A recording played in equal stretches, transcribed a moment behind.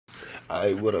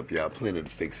What up, y'all? Planet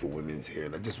of Fakes for Women's here,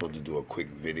 and I just wanted to do a quick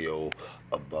video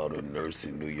about a nurse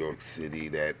in New York City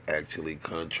that actually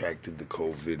contracted the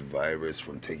COVID virus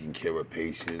from taking care of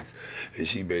patients, and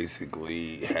she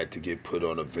basically had to get put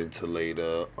on a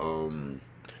ventilator.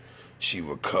 She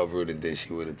recovered and then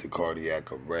she went into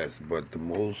cardiac arrest. But the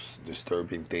most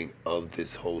disturbing thing of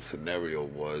this whole scenario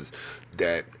was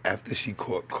that after she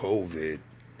caught COVID,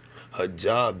 her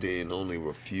job didn't only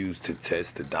refuse to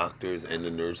test the doctors and the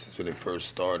nurses when it first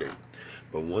started,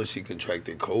 but once she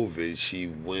contracted COVID, she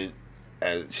went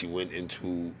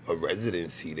into a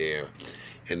residency there,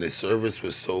 and the service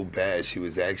was so bad. She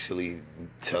was actually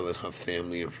telling her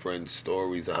family and friends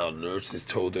stories of how nurses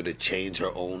told her to change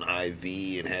her own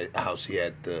IV and how she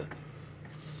had to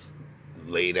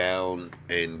lay down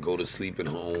and go to sleep in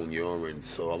her own urine.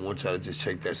 So I want y'all to just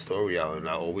check that story out. And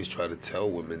I always try to tell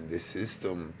women this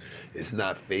system is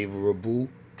not favorable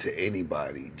to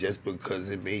anybody. Just because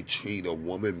it may treat a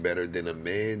woman better than a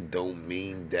man don't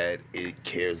mean that it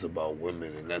cares about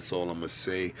women. And that's all I'm gonna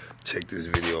say. Check this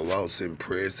video out. Send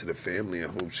prayers to the family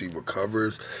and hope she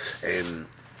recovers. And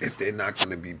if they're not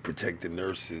going to be protecting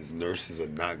nurses are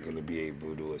not going to be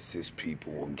able to assist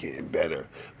people on getting better.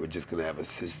 We're just going to have a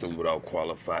system without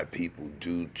qualified people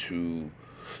due to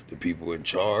the people in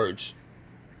charge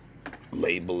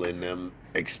labeling them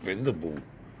expendable.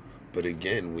 But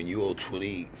again, when you owe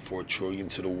 $24 trillion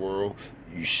to the world,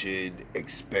 you should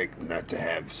expect not to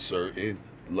have certain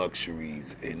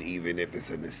luxuries, and even if it's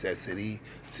a necessity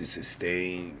to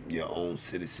sustain your own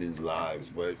citizens' lives.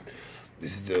 But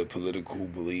this is the political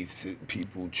beliefs that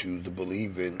people choose to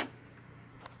believe in.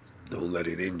 Don't let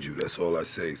it end you. That's all I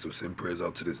say. So send prayers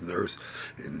out to this nurse,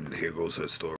 and here goes her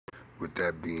story. With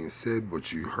that being said,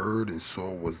 what you heard and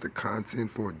saw was the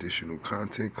content. For additional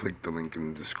content, click the link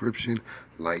in the description.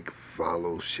 Like,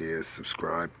 follow, share,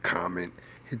 subscribe, comment,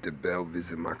 hit the bell,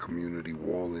 visit my community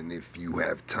wall, and if you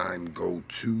have time, go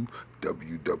to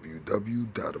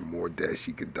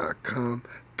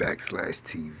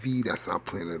www.amore-eka.com/TV. That's our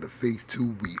Planet of Fakes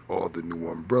too. We are the new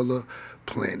umbrella,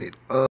 Planet of